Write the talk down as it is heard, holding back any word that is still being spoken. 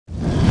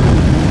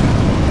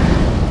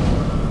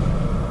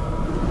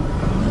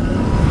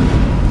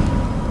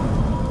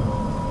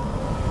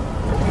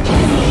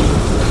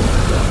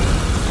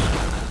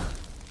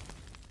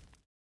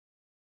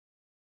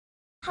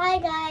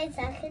guys,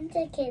 welcome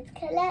to Kids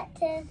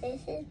Collectors.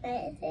 This is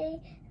Maisie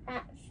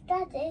at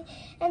Study,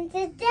 and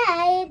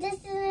today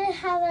just to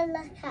have a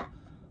look at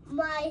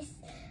my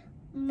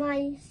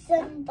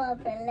sun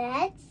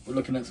bobbleheads. We're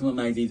looking at some of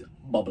Maisie's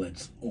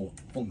bobbleheads or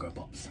Funko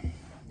Pops.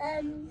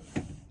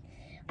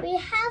 We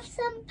have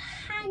some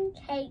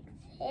pancakes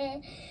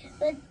here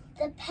with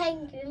the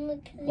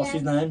penguin. What's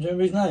his name? Do you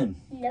remember his name?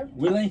 Nope.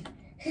 Willie?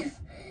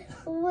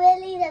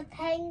 Willie the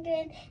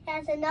penguin. He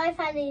has a knife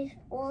and he's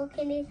fork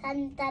in his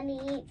hand and he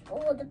eats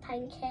all the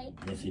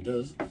pancakes. Yes, he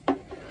does.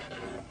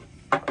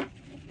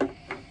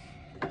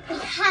 We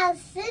have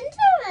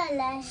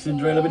Cinderella.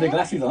 Cinderella with the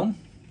glasses on.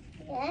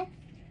 Yeah.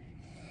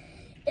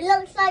 It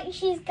looks like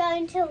she's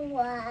going to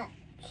work.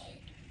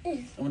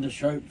 I want to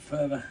show it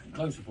further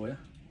closer for you.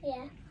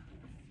 Yeah.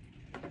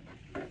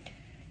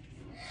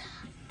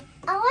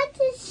 I want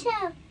to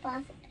show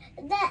us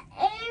the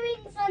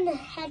earrings on the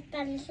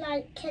headbands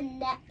like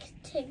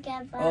connect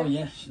together. Oh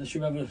yes,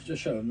 should we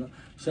just show them that?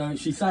 So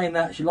she's saying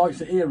that she likes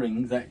the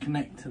earrings that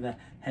connect to the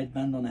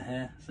headband on her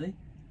hair. See?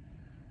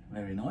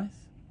 Very nice.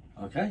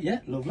 Okay,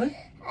 yeah, lovely.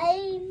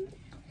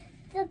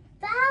 The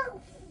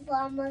bell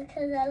from her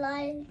because I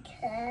like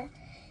her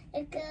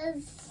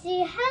because she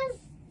has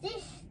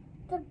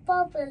the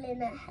bubble in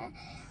her hair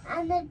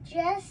and the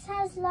dress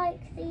has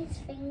like these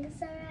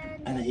things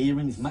around. And the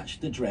earrings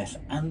match the dress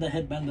and the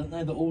headband, don't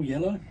they? They're all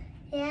yellow.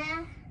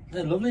 Yeah.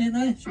 They're lovely, aren't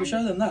they? Should we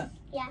show them that?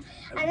 Yeah.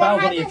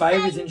 Belle's one of your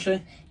favourites, isn't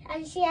she?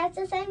 And she has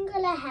the same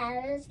colour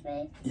hair as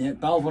me. Yeah,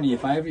 Belle's one of your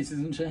favourites,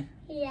 isn't she?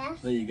 Yeah.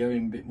 There you go,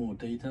 in a bit more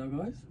detail,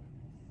 guys.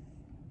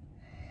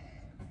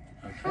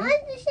 I Okay.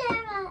 want to show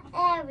her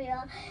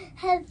Ariel.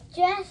 Her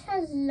dress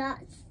has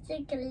lots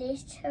of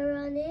glitter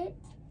on it.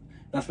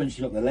 That's when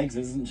she got the legs,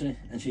 isn't she?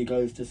 And she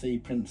goes to see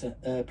Prince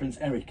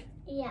Eric.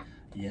 Yeah.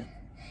 Yeah.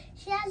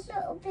 She has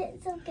little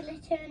bits of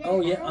glitter in her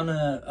Oh hair. yeah, on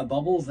her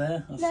bobbles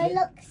there. I No, see.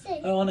 look,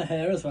 see. Oh, on her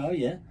hair as well.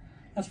 Yeah,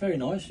 that's very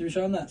nice. Should we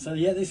show them that? So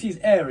yeah, this is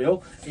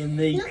Ariel in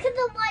the Look at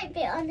the white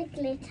bit on the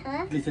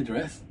glitter. glitter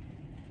dress.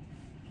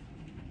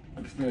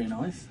 Looks very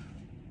nice.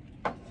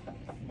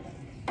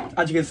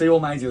 As you can see, all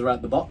Maisie's are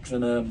out the box,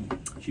 and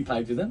she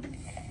played with them.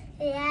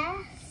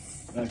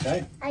 Yes.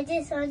 Okay. I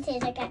just wanted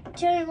to get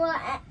 2 more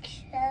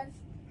extras.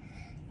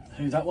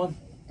 Who's that one?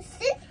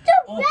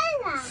 Cinderella.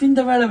 Oh,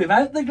 Cinderella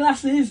without the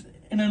glasses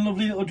in a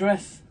lovely little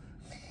dress.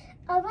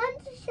 I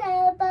want to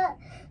show about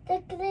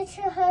the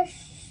glitter her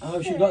shoe.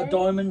 Oh, she's got a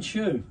diamond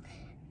shoe.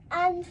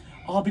 And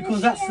Oh,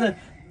 because that's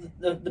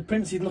the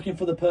prince is looking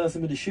for the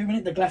person with the shoe in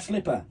it, the glass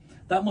slipper.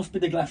 That must be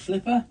the glass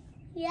slipper.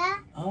 yeah.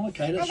 Oh,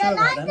 okay, let's And I show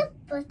like that then. the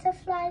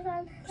butterflies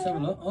on her. Let's have a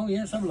look. Oh, yeah,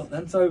 let's have a look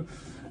then. So,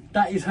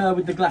 that is her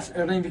with the glass. I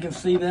don't know if you can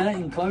see there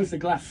in close, the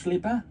glass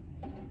slipper.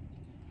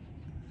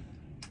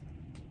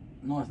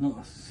 Nice,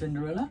 not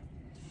Cinderella.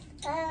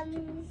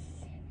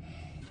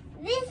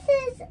 This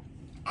is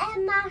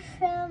Emma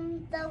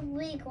from the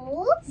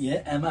Wiggles.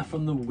 Yeah, Emma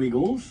from the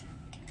Wiggles.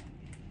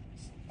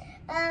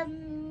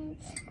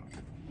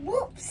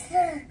 Whoops,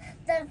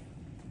 the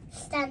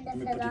stand up Let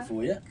me for put it that.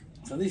 for you.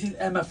 So this is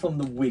Emma from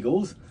the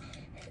Wiggles.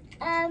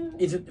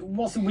 Is it?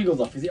 What's the Wiggles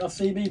off? Is it off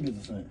CB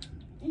or something?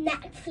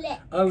 Netflix.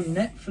 Oh,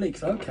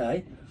 Netflix.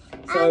 Okay.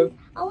 So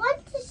I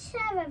want to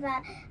share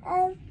about.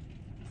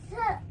 So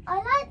I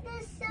like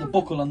this. the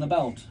buckle on the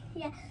belt.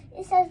 Yeah,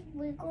 it says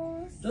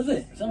Wiggles. Does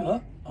it? Let's have a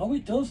look. Oh,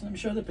 it does. Let me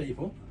show the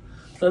people.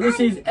 So this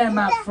is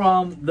Emma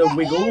from the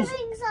Wiggles. The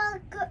earrings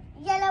are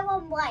yellow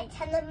and white,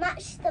 and they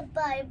match the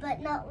bow,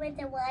 but not with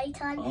the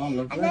white on. Oh,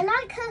 lovely. And I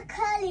like her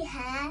curly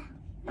hair.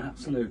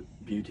 Absolute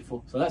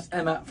beautiful. So that's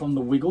Emma from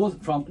the Wiggles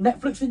from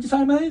Netflix. Did you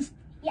say, Maze?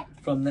 Yeah.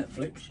 From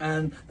Netflix.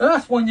 And the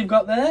last one you've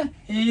got there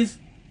is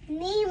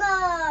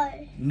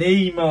Nemo.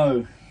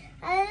 Nemo.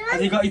 Has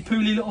he And got his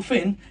poorly little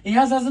fin? He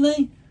has, hasn't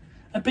he?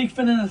 A big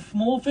fin and a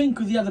small fin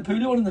because he had the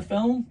poorly one in the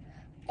film.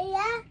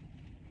 yeah.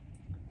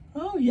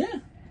 Oh yeah.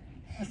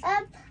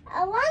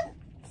 I want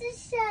to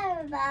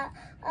share about.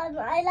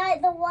 I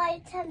like the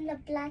white and the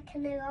black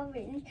and the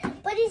orange,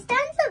 but it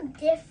stands up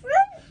different.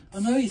 I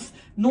know he's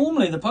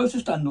normally the poster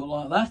stand look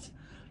like that,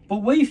 but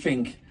we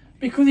think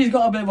because he's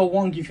got a bit of a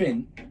wonky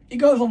fin, he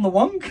goes on the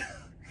wonk.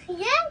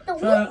 Yeah, the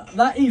So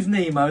that is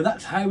Nemo.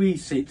 That's how he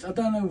sits. I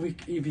don't know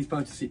if he's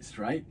supposed to sit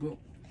straight, but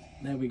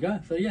there we go.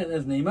 So yeah,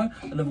 there's Nemo.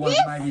 Another one of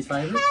Maisie's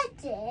favourites.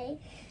 teddy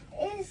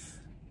is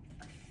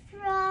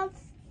from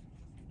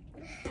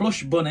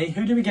Plush Bunny.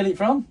 Who did we get it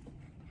from?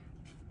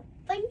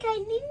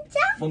 Funko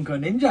Ninja. Funko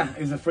Ninja.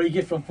 It was a free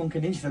gift from Funko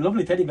Ninja. It's a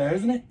lovely teddy bear,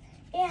 isn't it?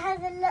 It has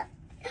a look.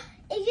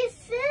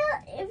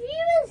 If you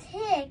was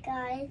here,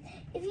 guys,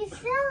 if you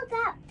feel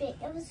that bit,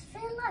 it was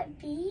feel like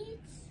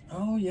beads.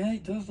 Oh yeah,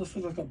 it does. Looks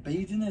like it's got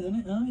beads in it, doesn't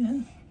it? Oh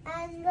yeah.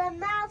 And the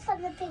mouth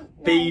and the pink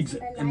nose Beads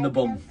are in the like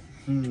bum.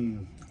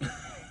 them.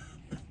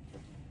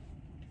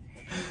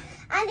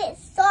 And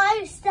it's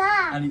so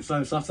sad. And it's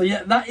so soft. So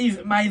yeah, that is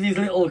Maisie's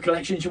little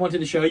collection she wanted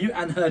to show you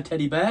and her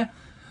teddy bear.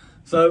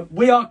 So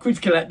we are Quiz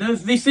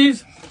Collectors. This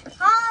is...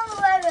 Oh,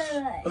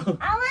 wait.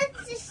 I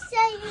want to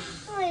show you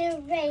my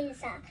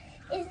eraser.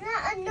 It's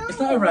not a normal It's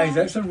not a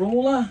razor, it's a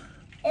ruler.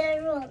 A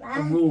ruler.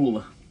 A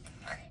rule.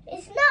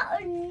 It's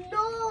not a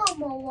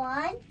normal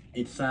one.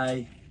 It's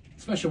a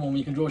special one where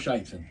you can draw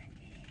shapes in.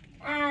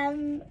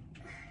 And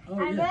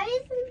yeah. and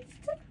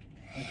stuff.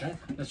 Okay,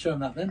 let's show them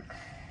that then.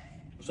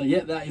 So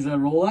yeah, that is a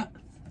roller.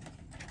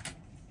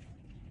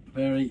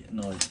 Very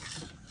nice.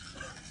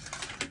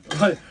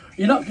 Right,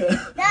 you're not.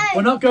 No.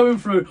 We're not going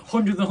through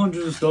hundreds and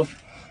hundreds of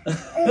stuff.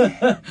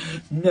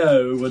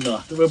 No, we're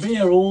not. We'll be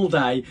here all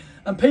day,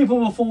 and people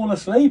will fall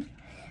asleep.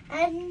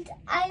 And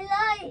I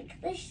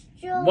like the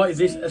strawberry. What is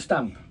this? A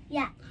stamp?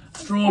 Yeah.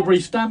 Strawberry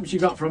stamps you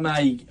got from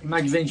a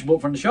magazine you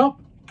bought from the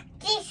shop.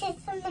 This is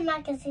from the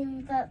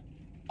magazine, but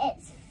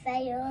it's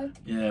failed.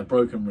 Yeah,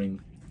 broken ring.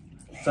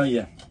 So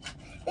yeah.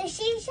 The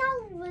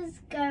seashell was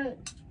going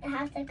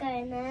have to go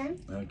in there.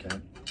 Okay.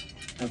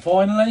 And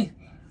finally,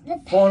 The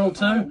final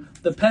pen. two,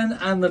 the pen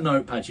and the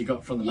notepad you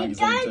got from the You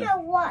magazine don't too. know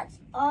what's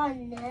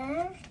on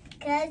there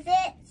because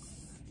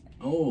it's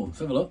Oh, let's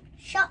have a look.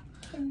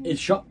 shocking.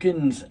 It's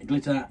Shopkins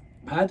glitter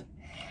pad.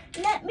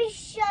 Let me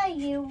show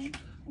you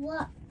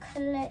what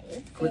colour it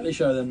is. Quickly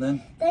show them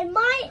then. They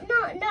might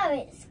not know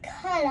it's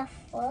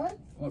colourful.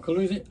 What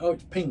colour is it? Oh,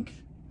 it's pink.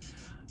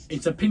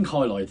 It's a pink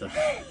highlighter. Look,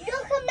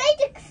 I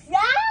made a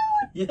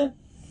crown. Yeah.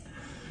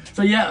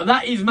 So yeah,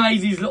 that is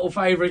Maisie's little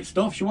favourite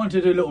stuff. She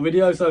wanted to do a little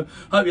video, so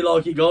hope you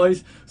like it,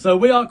 guys. So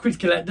we are Quiz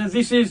Collectors.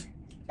 This is...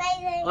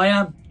 Baby. I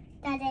am...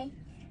 Daddy.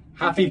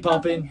 Happy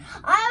Popping.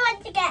 I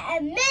want to get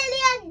 1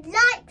 million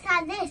likes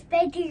on this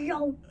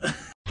video.